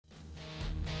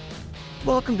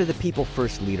Welcome to the People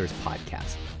First Leaders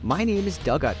podcast. My name is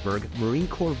Doug Utberg, Marine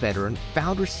Corps veteran,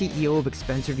 founder CEO of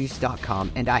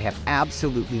ExpenseReduce.com, and I have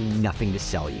absolutely nothing to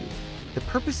sell you. The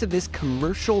purpose of this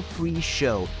commercial-free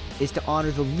show is to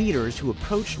honor the leaders who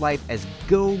approach life as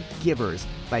go-givers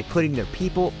by putting their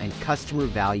people and customer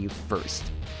value first.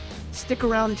 Stick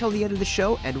around until the end of the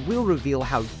show and we'll reveal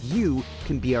how you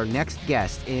can be our next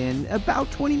guest in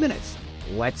about 20 minutes.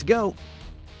 Let's go.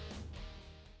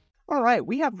 All right,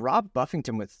 we have Rob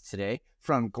Buffington with us today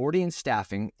from Gordian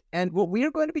Staffing, and what we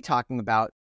are going to be talking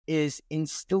about is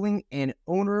instilling an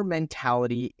owner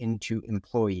mentality into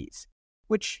employees,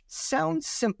 which sounds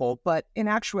simple, but in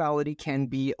actuality can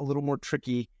be a little more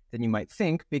tricky than you might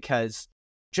think, because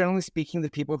generally speaking, the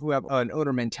people who have an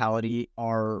owner mentality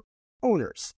are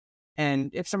owners.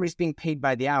 And if somebody's being paid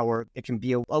by the hour, it can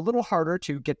be a little harder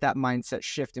to get that mindset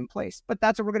shift in place. But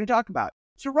that's what we're going to talk about.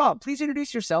 So Rob, please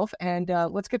introduce yourself and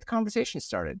let's get the conversation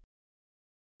started.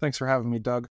 Thanks for having me,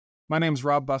 Doug. My name is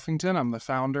Rob Buffington. I'm the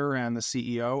founder and the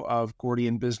CEO of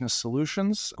Gordian Business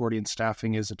Solutions. Gordian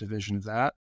Staffing is a division of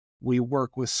that. We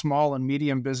work with small and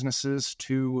medium businesses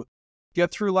to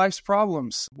get through life's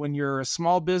problems. When you're a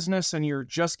small business and you're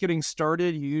just getting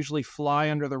started, you usually fly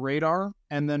under the radar.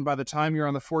 And then by the time you're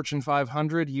on the Fortune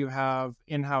 500, you have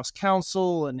in-house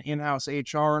counsel and in-house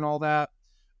HR and all that.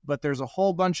 But there's a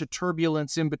whole bunch of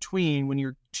turbulence in between when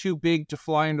you're too big to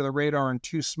fly under the radar and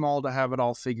too small to have it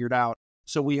all figured out.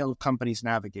 So we help companies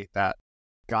navigate that.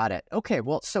 Got it. Okay.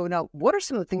 Well, so now what are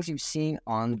some of the things you've seen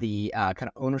on the kind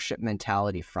of ownership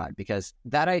mentality front? Because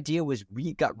that idea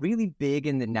got really big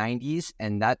in the 90s,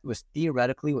 and that was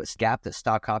theoretically what gap that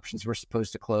stock options were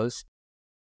supposed to close.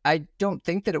 I don't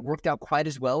think that it worked out quite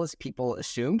as well as people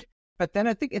assumed, but then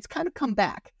I think it's kind of come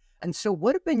back. And so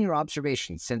what have been your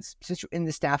observations? Since you're in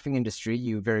the staffing industry,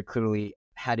 you very clearly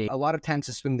had a lot of time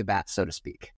to swing the bat, so to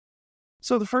speak.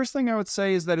 So the first thing I would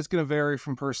say is that it's going to vary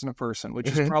from person to person, which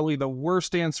is probably the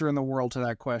worst answer in the world to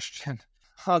that question.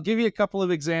 I'll give you a couple of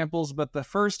examples, but the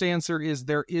first answer is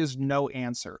there is no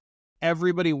answer.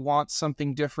 Everybody wants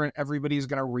something different. Everybody's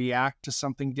going to react to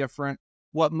something different.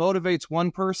 What motivates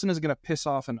one person is going to piss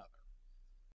off another.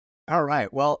 All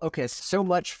right. Well, okay. So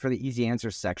much for the easy answer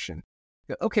section.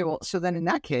 Okay, well, so then in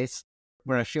that case,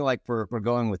 where I feel like we're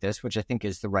going with this, which I think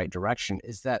is the right direction,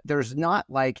 is that there's not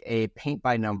like a paint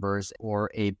by numbers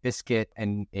or a biscuit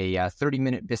and a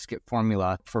 30-minute biscuit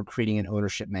formula for creating an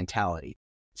ownership mentality.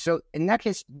 So in that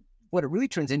case, what it really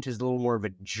turns into is a little more of a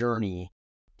journey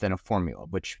than a formula,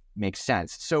 which makes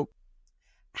sense. So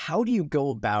how do you go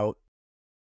about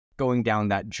going down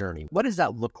that journey? What does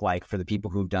that look like for the people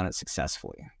who've done it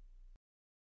successfully?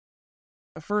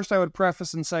 First, I would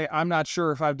preface and say, I'm not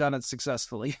sure if I've done it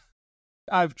successfully.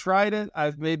 I've tried it.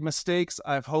 I've made mistakes.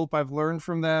 I hope I've learned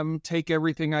from them. Take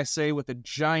everything I say with a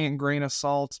giant grain of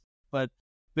salt. But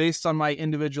based on my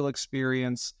individual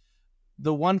experience,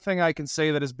 the one thing I can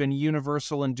say that has been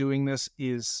universal in doing this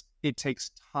is it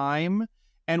takes time.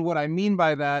 And what I mean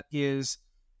by that is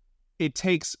it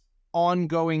takes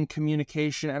ongoing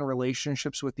communication and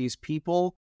relationships with these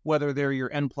people, whether they're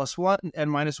your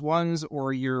N+1s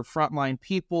or your frontline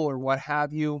people or what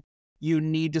have you. You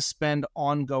need to spend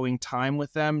ongoing time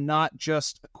with them, not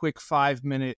just a quick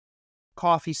 5-minute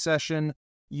coffee session.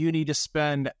 You need to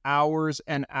spend hours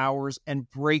and hours and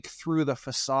break through the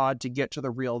facade to get to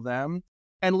the real them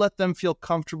and let them feel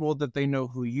comfortable that they know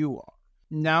who you are.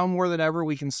 Now more than ever,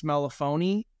 we can smell a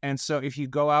phony. And so if you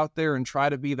go out there and try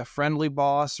to be the friendly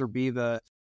boss or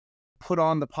put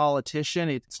on the politician,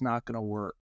 it's not going to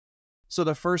work. So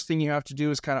the first thing you have to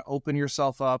do is kind of open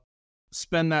yourself up,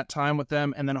 spend that time with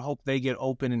them, and then hope they get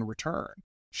open in return.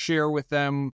 Share with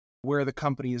them where the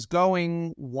company is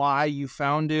going, why you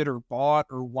found it or bought,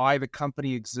 or why the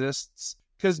company exists.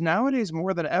 Because nowadays,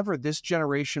 more than ever, this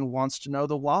generation wants to know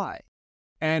the why.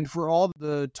 And for all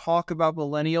the talk about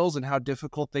millennials and how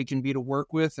difficult they can be to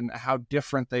work with and how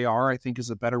different they are, I think is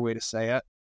a better way to say it.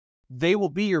 They will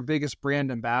be your biggest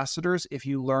brand ambassadors if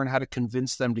you learn how to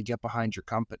convince them to get behind your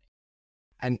company.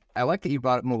 And I like that you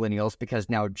brought up millennials because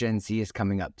now Gen Z is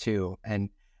coming up too.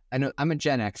 And I know I'm a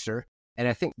Gen Xer, and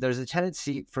I think there's a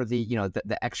tendency for the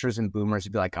Xers and boomers to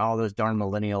be like, oh, those darn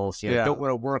millennials, don't want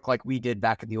to work like we did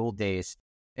back in the old days.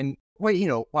 And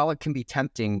well, while it can be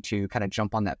tempting to kind of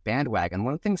jump on that bandwagon,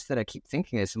 one of the things that I keep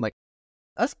thinking is, I'm like,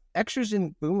 us Xers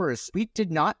and boomers, we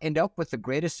did not end up with the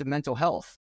greatest of mental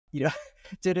health.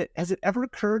 Has it ever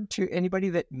occurred to anybody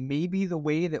that maybe the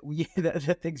way that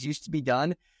that things used to be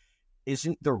done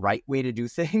isn't the right way to do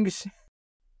things?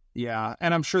 Yeah,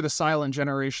 and I'm sure the silent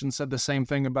generation said the same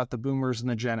thing about the boomers and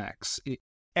the Gen X.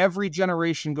 Every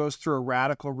generation goes through a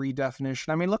radical redefinition.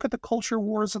 I mean, look at the culture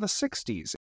wars of the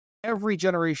 60s. Every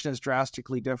generation is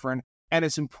drastically different, and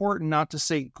it's important not to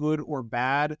say good or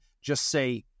bad, just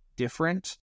say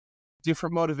different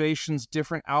motivations,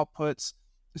 different outputs.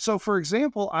 So, for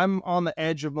example, I'm on the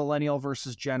edge of millennial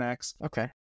versus Gen X. Okay.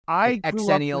 I Like grew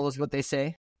up Xennial is what they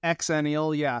say.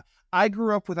 Xennial, yeah. I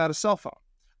grew up without a cell phone.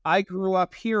 I grew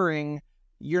up hearing,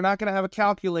 you're not going to have a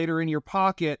calculator in your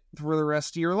pocket for the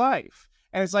rest of your life.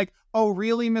 And it's like, oh,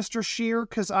 really, Mr. Shear?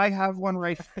 Because I have one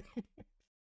right here.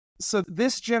 So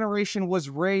this generation was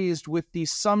raised with the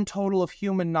sum total of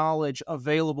human knowledge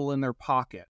available in their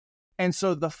pocket. And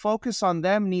so the focus on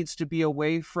them needs to be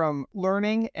away from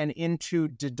learning and into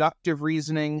deductive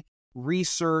reasoning,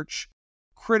 research,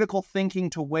 critical thinking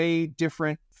to weigh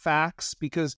different facts,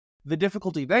 because the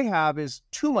difficulty they have is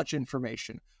too much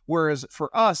information, whereas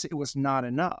for us, it was not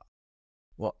enough.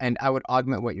 Well, and I would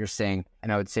augment what you're saying,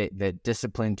 and I would say the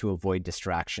discipline to avoid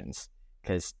distractions.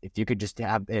 Because if you could just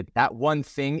have it, that one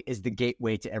thing is the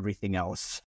gateway to everything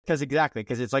else. Because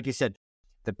it's like you said,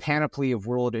 the panoply of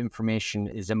world information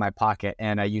is in my pocket,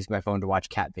 and I use my phone to watch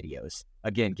cat videos.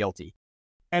 Again, guilty.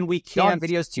 And we can't dog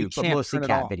videos too, but mostly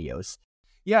cat videos.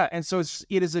 Yeah, and so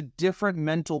it is a different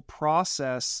mental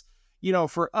process. You know,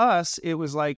 for us, it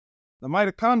was like the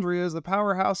mitochondria is the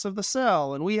powerhouse of the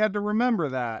cell, and we had to remember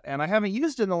that. And I haven't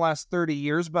used it in the last 30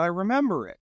 years, but I remember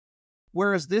it.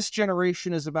 Whereas this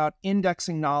generation is about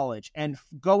indexing knowledge and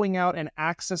going out and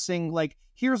accessing, like,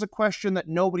 here's a question that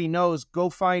nobody knows, go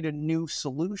find a new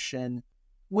solution,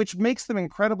 which makes them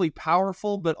incredibly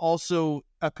powerful, but also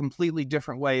a completely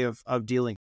different way of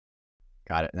dealing.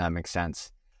 Got it. That makes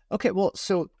sense. Okay, well,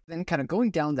 so then kind of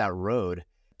going down that road,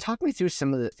 talk me through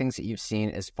some of the things that you've seen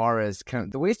as far as kind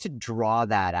of the ways to draw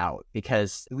that out,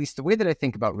 because at least the way that I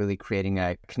think about really creating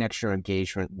a connection or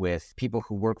engagement with people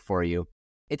who work for you,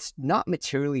 it's not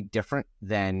materially different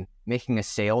than making a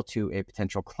sale to a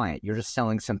potential client. You're just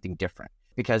selling something different,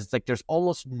 because it's like there's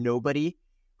almost nobody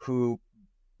who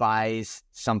buys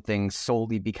something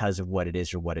solely because of what it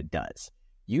is or what it does.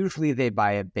 Usually they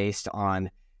buy it based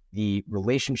on the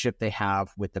relationship they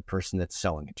have with the person that's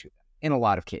selling it to them, in a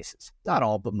lot of cases. Not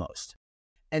all, but most.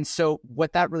 And so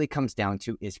what that really comes down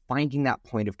to is finding that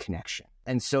point of connection.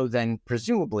 And so then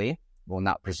presumably, well,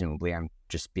 not presumably, I'm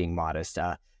just being modest,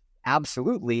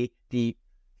 absolutely, the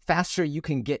faster you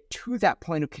can get to that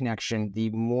point of connection, the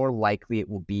more likely it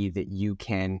will be that you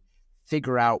can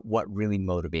figure out what really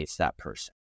motivates that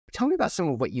person. Tell me about some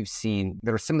of what you've seen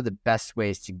that are some of the best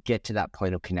ways to get to that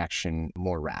point of connection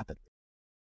more rapidly.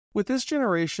 With this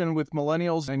generation, with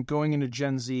millennials and going into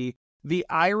Gen Z, the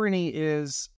irony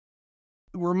is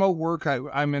remote work.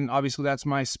 I'm in, obviously that's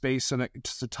my space, and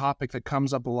it's a topic that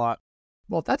comes up a lot.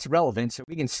 Well, that's relevant, so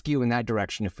we can skew in that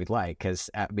direction if we'd like, because,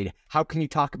 I mean, how can you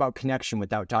talk about connection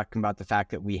without talking about the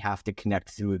fact that we have to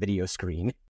connect through a video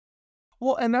screen?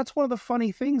 Well, and that's one of the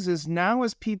funny things is now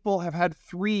as people have had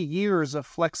 3 years of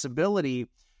flexibility,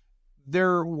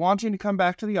 they're wanting to come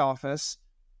back to the office,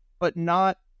 but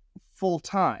not full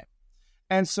time.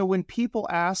 And so when people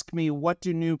ask me, what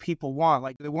do new people want?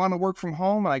 Like, do they want to work from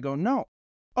home? And I go, no.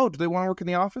 Oh, do they want to work in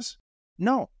the office?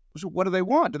 No. So what do they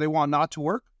want? Do they want not to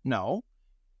work? No.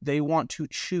 They want to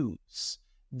choose.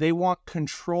 They want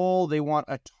control. They want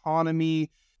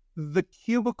autonomy. The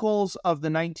cubicles of the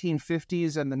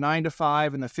 1950s and the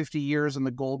 9-to-5 and the 50 years and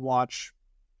the gold watch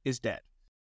is dead.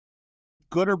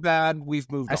 Good or bad, we've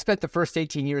moved on. I spent the first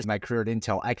 18 years of my career at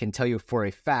Intel. I can tell you for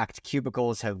a fact,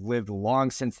 cubicles have lived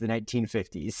long since the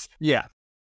 1950s. Yeah.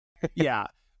 Yeah.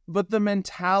 But the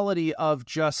mentality of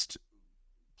just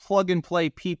plug and play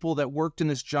people that worked in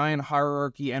this giant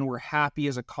hierarchy and were happy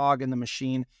as a cog in the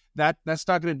machine, that's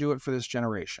not going to do it for this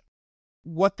generation.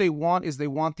 What they want is they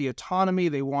want the autonomy.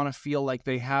 They want to feel like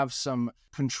they have some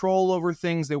control over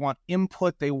things. They want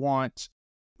input. They want,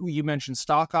 you mentioned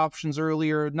stock options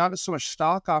earlier, not so much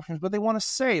stock options, but they want to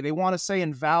say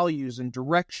in values and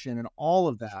direction and all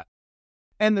of that.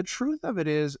 And the truth of it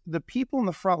is the people in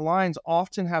the front lines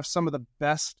often have some of the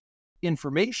best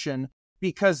information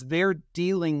because they're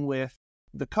dealing with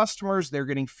the customers, they're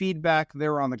getting feedback,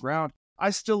 they're on the ground.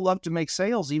 I still love to make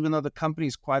sales, even though the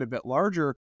company's quite a bit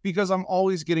larger, because I'm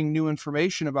always getting new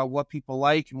information about what people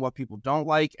like and what people don't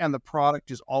like, and the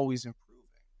product is always improving.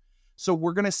 So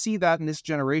we're going to see that in this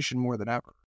generation more than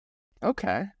ever.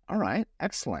 Okay. All right.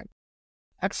 Excellent.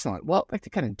 Excellent. Well, I'd like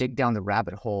to kind of dig down the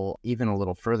rabbit hole even a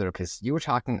little further, because you were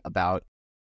talking about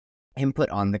input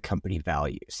on the company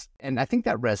values. And I think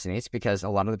that resonates because a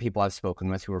lot of the people I've spoken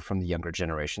with who are from the younger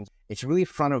generations, it's really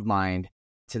front of mind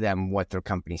to them what their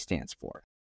company stands for.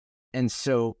 And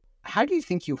so how do you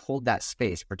think you hold that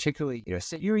space, particularly,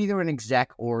 say you're either an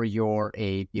exec or you're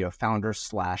a, founder /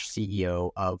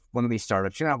 CEO of one of these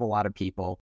startups. You don't have a lot of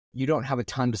people. you don't have a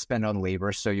ton to spend on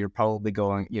labor, so you're probably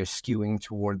going, skewing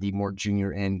toward the more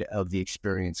junior end of the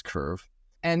experience curve.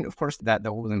 And of course, that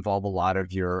will involve a lot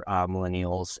of your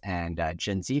millennials and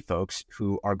Gen Z folks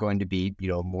who are going to be,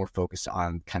 more focused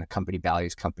on kind of company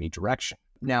values, company direction.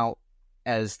 Now,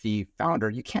 as the founder,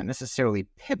 you can't necessarily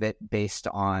pivot based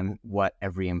on what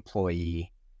every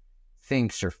employee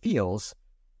thinks or feels,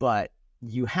 but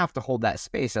you have to hold that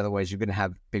space. Otherwise, you're going to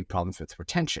have big problems with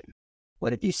retention.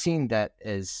 What have you seen that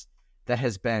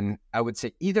has been, I would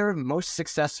say, either most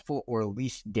successful or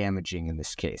least damaging in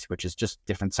this case, which is just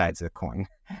different sides of the coin?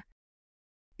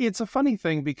 It's a funny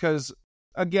thing because,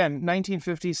 again,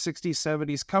 1950s, 60s,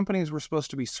 70s, companies were supposed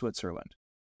to be Switzerland.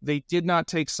 They did not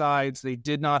take sides. They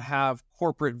did not have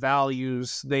corporate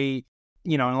values. They,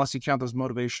 unless you count those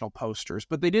motivational posters,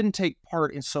 but they didn't take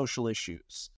part in social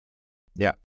issues.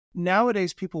 Yeah.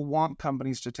 Nowadays, people want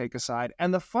companies to take a side.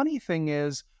 And the funny thing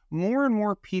is, more and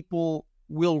more people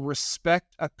will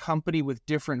respect a company with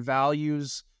different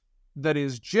values that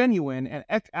is genuine and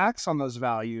acts on those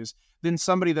values than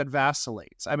somebody that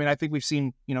vacillates. I mean, I think we've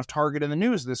seen, Target in the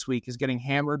news this week is getting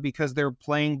hammered because they're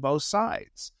playing both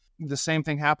sides. The same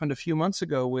thing happened a few months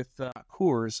ago with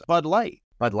Coors, Bud Light.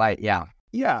 Bud Light, yeah.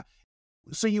 Yeah.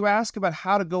 So you ask about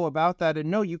how to go about that, and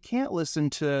no, you can't listen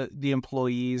to the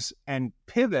employees and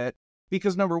pivot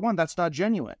because, number one, that's not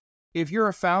genuine. If you're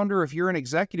a founder, if you're an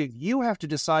executive, you have to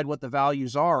decide what the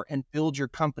values are and build your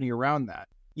company around that.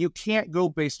 You can't go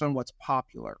based on what's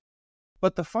popular.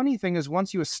 But the funny thing is,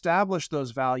 once you establish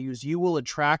those values, you will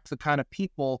attract the kind of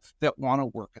people that want to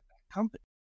work at that company.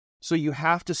 So you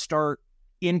have to start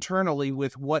internally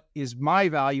with what is my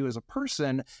value as a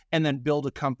person and then build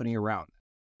a company around it.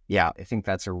 Yeah, I think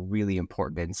that's a really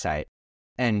important insight.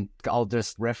 And I'll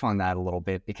just riff on that a little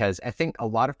bit because I think a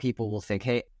lot of people will think,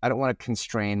 hey, I don't want to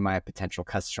constrain my potential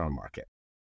customer market.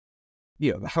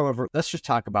 However, let's just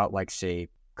talk about say,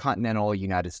 continental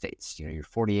United States. Your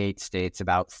 48 states,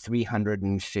 about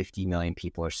 350 million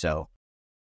people or so.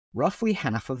 Roughly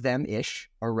half of them-ish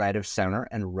are right of center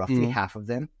and roughly half of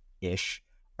them-ish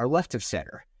are left of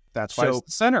center. That's why it's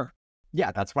the center.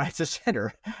 Yeah, that's why it's a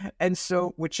center. And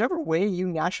so whichever way you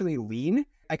naturally lean,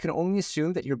 I can only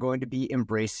assume that you're going to be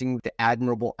embracing the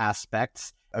admirable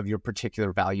aspects of your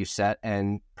particular value set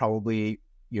and probably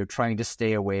you're trying to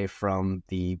stay away from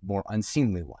the more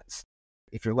unseemly ones.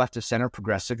 If you're left of center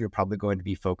progressive, you're probably going to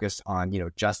be focused on,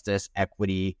 justice,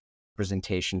 equity,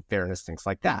 representation, fairness, things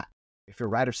like that. If you're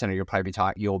right of center,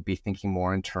 you'll be thinking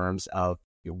more in terms of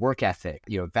your work ethic,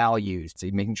 values, so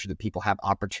making sure that people have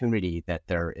opportunity, that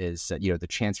there is, the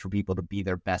chance for people to be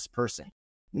their best person.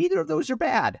 Neither of those are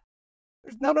bad.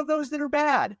 There's none of those that are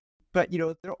bad. But,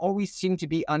 there always seem to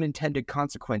be unintended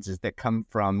consequences that come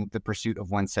from the pursuit of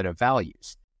one set of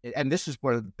values. And this has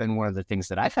been one of the things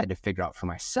that I've had to figure out for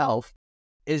myself,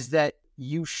 is that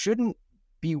you shouldn't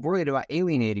be worried about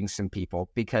alienating some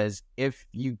people, because if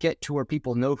you get to where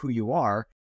people know who you are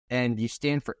and you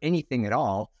stand for anything at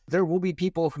all, there will be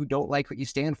people who don't like what you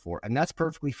stand for, and that's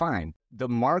perfectly fine. The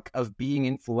mark of being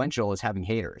influential is having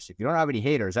haters. If you don't have any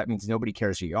haters, that means nobody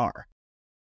cares who you are.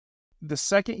 The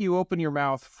second you open your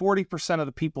mouth, 40% of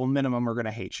the people minimum are going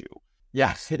to hate you.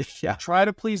 Yeah. Yeah. Try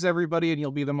to please everybody and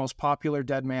you'll be the most popular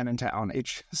dead man in town.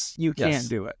 You can't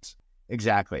do it.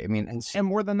 Exactly. I mean, and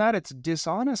more than that, it's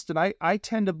dishonest. And I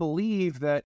tend to believe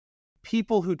that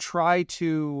people who try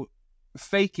to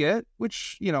fake it,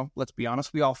 which, let's be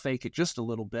honest, we all fake it just a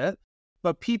little bit,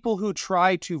 but people who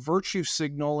try to virtue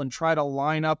signal and try to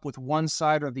line up with one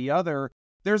side or the other,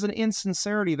 there's an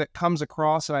insincerity that comes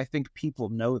across, and I think people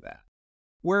know that.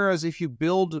 Whereas if you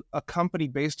build a company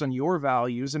based on your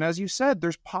values, and as you said,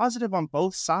 there's positive on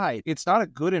both sides. It's not a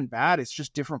good and bad, it's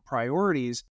just different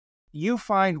priorities. You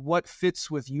find what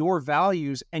fits with your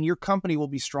values and your company will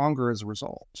be stronger as a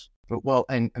result. Well,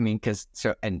 and I mean,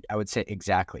 and I would say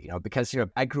exactly, because,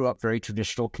 I grew up very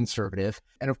traditional conservative.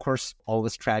 And of course, all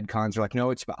this trad cons are like, no,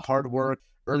 it's about hard work,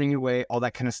 earning your way, all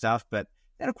that kind of stuff. But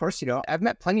then, of course, I've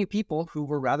met plenty of people who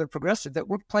were rather progressive that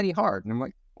worked plenty hard. And I'm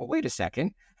like, well, wait a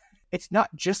second. It's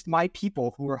not just my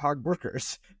people who are hard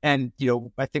workers. And,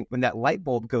 I think when that light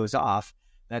bulb goes off,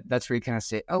 that's where you kind of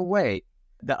say, oh, wait,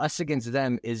 the us against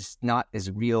them is not as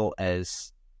real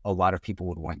as a lot of people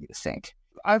would want you to think.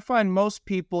 I find most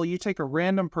people, you take a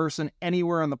random person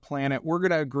anywhere on the planet, we're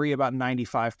going to agree about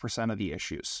 95% of the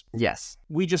issues. Yes.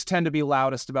 We just tend to be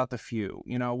loudest about the few.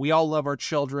 We all love our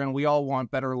children. We all want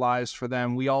better lives for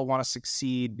them. We all want to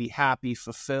succeed, be happy,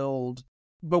 fulfilled.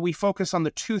 But we focus on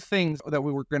the two things that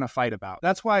we were going to fight about.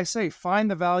 That's why I say, find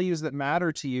the values that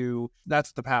matter to you.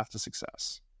 That's the path to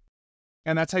success.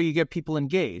 And that's how you get people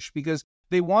engaged, because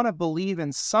They want to believe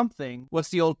in something. What's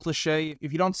the old cliche?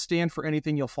 If you don't stand for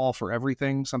anything, you'll fall for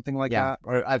everything, something like that.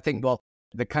 Or I think, well,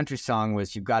 the country song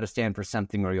was, you've got to stand for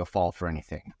something or you'll fall for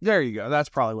anything. There you go. That's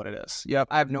probably what it is. Yep.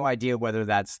 I have no idea whether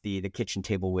that's the kitchen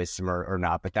table wisdom or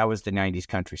not, but that was the 90s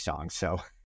country song. So,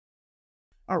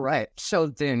 all right. So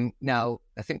then now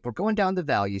I think we're going down the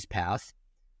values path.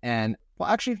 And, well,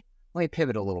 actually, let me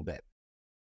pivot a little bit.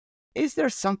 Is there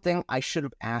something I should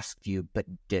have asked you but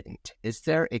didn't? Is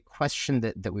there a question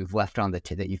that we've left on that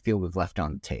you feel we've left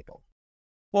on the table?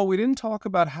 Well, we didn't talk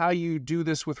about how you do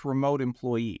this with remote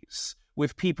employees,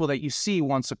 with people that you see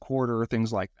once a quarter or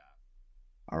things like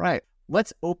that. All right,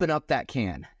 let's open up that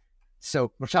can.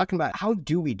 So we're talking about how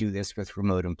do we do this with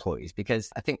remote employees? Because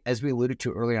I think, as we alluded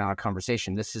to earlier in our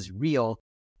conversation, this is real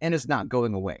and is not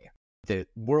going away. The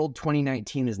world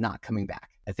 2019 is not coming back.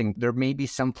 I think there may be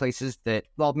some places that,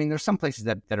 there's some places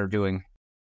that are doing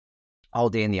all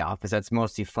day in the office. That's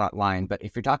mostly frontline. But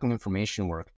if you're talking information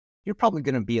work, you're probably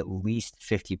going to be at least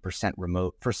 50%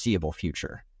 remote foreseeable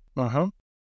future. Uh-huh.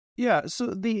 Yeah,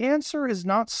 so the answer is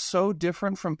not so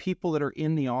different from people that are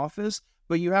in the office,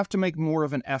 but you have to make more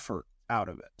of an effort out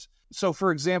of it. So,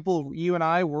 for example, you and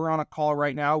I, we're on a call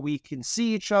right now. We can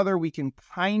see each other. We can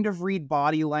kind of read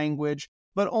body language,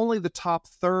 but only the top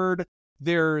third.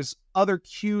 There's other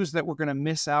cues that we're going to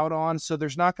miss out on. So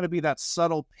there's not going to be that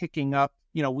subtle picking up.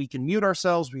 We can mute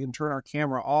ourselves. We can turn our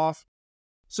camera off.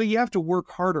 So you have to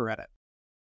work harder at it.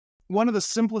 One of the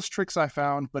simplest tricks I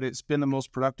found, but it's been the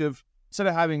most productive, instead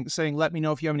of saying, let me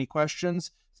know if you have any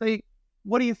questions, say,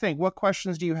 what do you think? What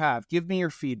questions do you have? Give me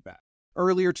your feedback.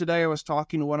 Earlier today, I was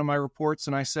talking to one of my reports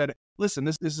and I said, listen,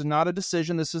 this is not a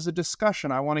decision. This is a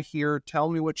discussion. I want to hear, tell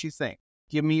me what you think.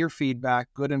 Give me your feedback,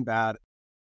 good and bad.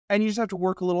 And you just have to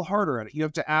work a little harder at it. You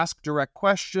have to ask direct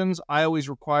questions. I always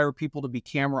require people to be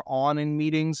camera on in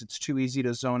meetings. It's too easy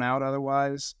to zone out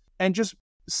otherwise. And just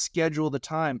schedule the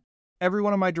time. Every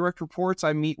one of my direct reports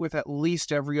I meet with at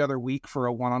least every other week for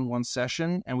a one-on-one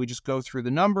session, and we just go through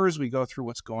the numbers, we go through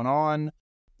what's going on.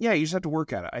 Yeah, you just have to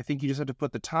work at it. I think you just have to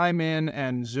put the time in,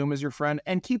 and Zoom is your friend.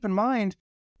 And keep in mind,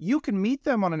 you can meet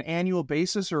them on an annual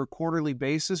basis or a quarterly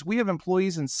basis. We have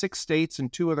employees in 6 states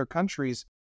and 2 other countries,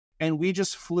 and we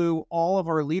just flew all of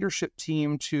our leadership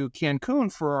team to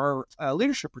Cancun for our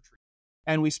leadership retreat.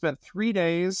 And we spent 3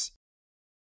 days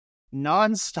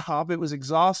nonstop. It was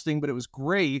exhausting, but it was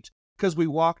great because we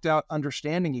walked out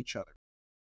understanding each other.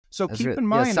 So keep in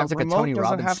mind that like remote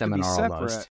doesn't have to be separate.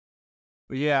 Almost.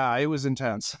 Yeah, it was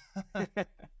intense.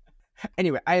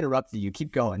 Anyway, I interrupted you.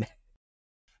 Keep going.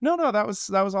 No, that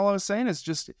was all I was saying. Is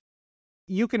just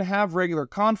you can have regular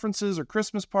conferences or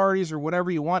Christmas parties or whatever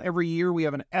you want. Every year we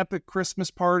have an epic Christmas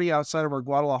party outside of our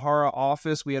Guadalajara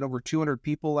office. We had over 200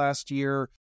 people last year.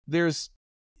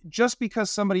 Just because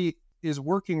somebody is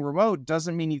working remote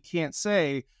doesn't mean you can't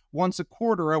say, once a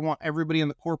quarter, I want everybody in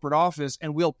the corporate office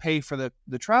and we'll pay for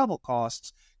the travel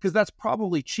costs, because that's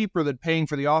probably cheaper than paying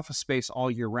for the office space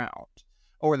all year round,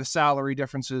 or the salary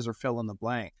differences, or fill in the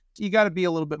blank. You got to be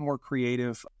a little bit more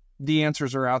creative. The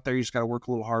answers are out there. You just got to work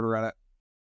a little harder at it.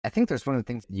 I think there's one of the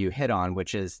things you hit on,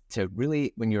 which is to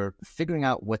really, when you're figuring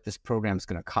out what this program is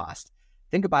going to cost,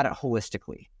 think about it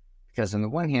holistically. Because on the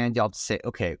one hand, you'll have to say,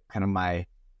 okay, kind of my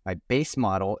base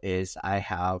model is I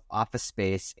have office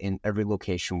space in every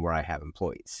location where I have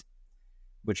employees,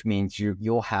 which means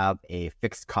you'll have a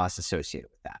fixed cost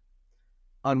associated with that.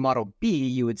 On model B,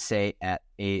 you would say at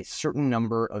a certain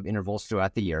number of intervals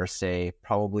throughout the year, say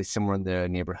probably somewhere in the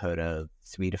neighborhood of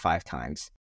 3 to 5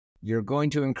 times, you're going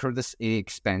to incur this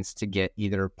expense to get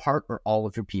either part or all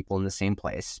of your people in the same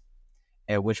place,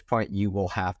 at which point you will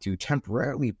have to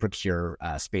temporarily procure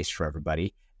space for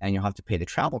everybody, and you'll have to pay the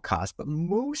travel cost. But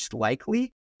most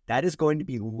likely, that is going to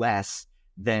be less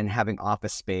than having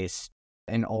office space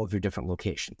in all of your different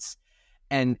locations.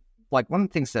 And like one of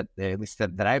the things that, at least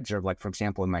that I observed, like for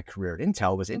example, in my career at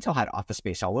Intel, was Intel had office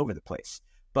space all over the place.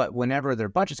 But whenever their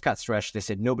budgets got stretched, they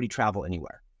said, nobody travel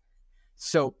anywhere.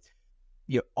 So,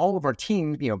 all of our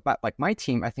team, but like my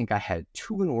team, I think I had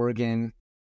 2 in Oregon,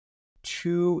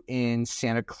 2 in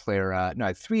Santa Clara. No, I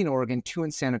had 3 in Oregon, 2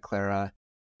 in Santa Clara,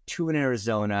 2 in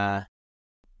Arizona,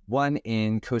 1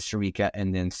 in Costa Rica,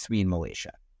 and then 3 in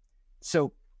Malaysia.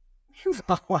 So you have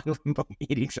a lot of remote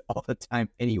meetings all the time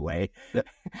anyway.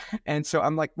 And so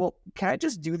I'm like, well, can I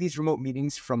just do these remote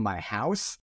meetings from my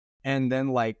house? And then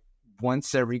like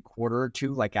once every quarter or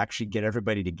 2, like actually get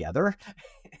everybody together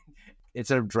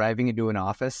instead of driving into an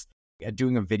office,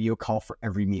 doing a video call for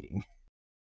every meeting.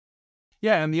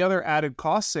 Yeah, and the other added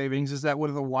cost savings is that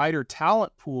with a wider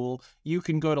talent pool, you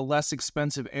can go to less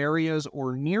expensive areas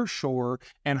or near shore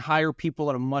and hire people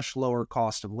at a much lower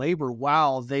cost of labor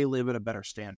while they live at a better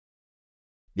standard.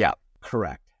 Yeah,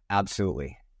 correct.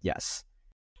 Absolutely. Yes.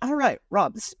 All right,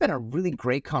 Rob, this has been a really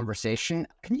great conversation.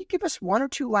 Can you give us one or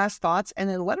two last thoughts and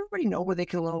then let everybody know where they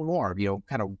can learn more?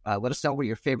 Kind of let us know what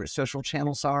your favorite social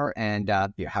channels are and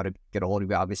how to get a hold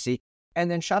of you, obviously. And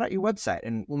then shout out your website,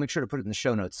 and we'll make sure to put it in the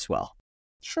show notes as well.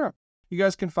 Sure. You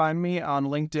guys can find me on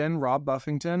LinkedIn, Rob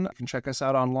Buffington. You can check us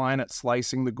out online at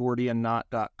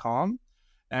slicingthegordianknot.com.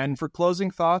 And for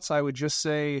closing thoughts, I would just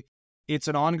say it's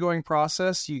an ongoing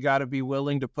process. You got to be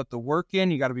willing to put the work in.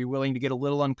 You got to be willing to get a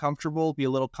little uncomfortable, be a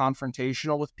little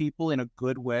confrontational with people in a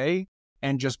good way,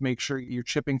 and just make sure you're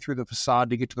chipping through the facade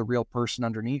to get to the real person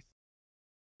underneath.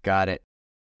 Got it.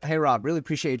 Hey, Rob, really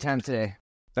appreciate your time today.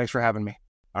 Thanks for having me.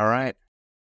 All right.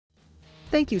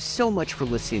 Thank you so much for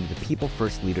listening to the People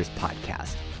First Leaders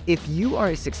podcast. If you are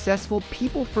a successful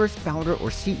People First founder or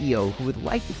CEO who would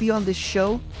like to be on this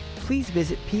show, please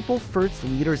visit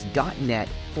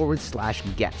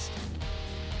peoplefirstleaders.net/guest.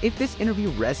 If this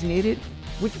interview resonated,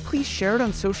 would you please share it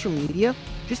on social media?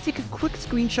 Just take a quick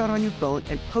screenshot on your phone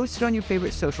and post it on your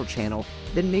favorite social channel,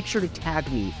 then make sure to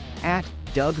tag me at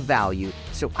Doug Value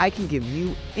so I can give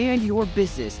you and your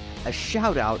business a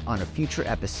shout out on a future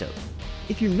episode.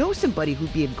 If you know somebody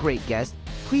who'd be a great guest,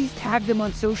 please tag them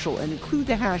on social and include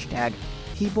the hashtag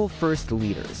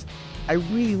PeopleFirstLeaders. I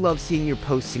really love seeing your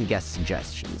posts and guest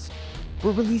suggestions.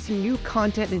 We're releasing new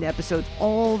content and episodes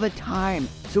all the time,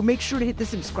 so make sure to hit the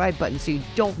subscribe button so you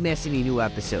don't miss any new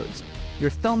episodes.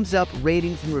 Your thumbs up,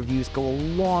 ratings, and reviews go a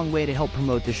long way to help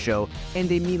promote the show, and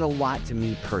they mean a lot to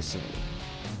me personally.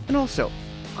 And also,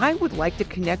 I would like to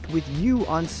connect with you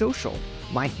on social.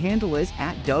 My handle is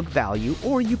 @DougValue,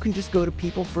 or you can just go to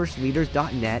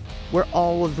peoplefirstleaders.net where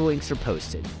all of the links are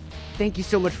posted. Thank you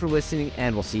so much for listening,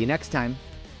 and we'll see you next time.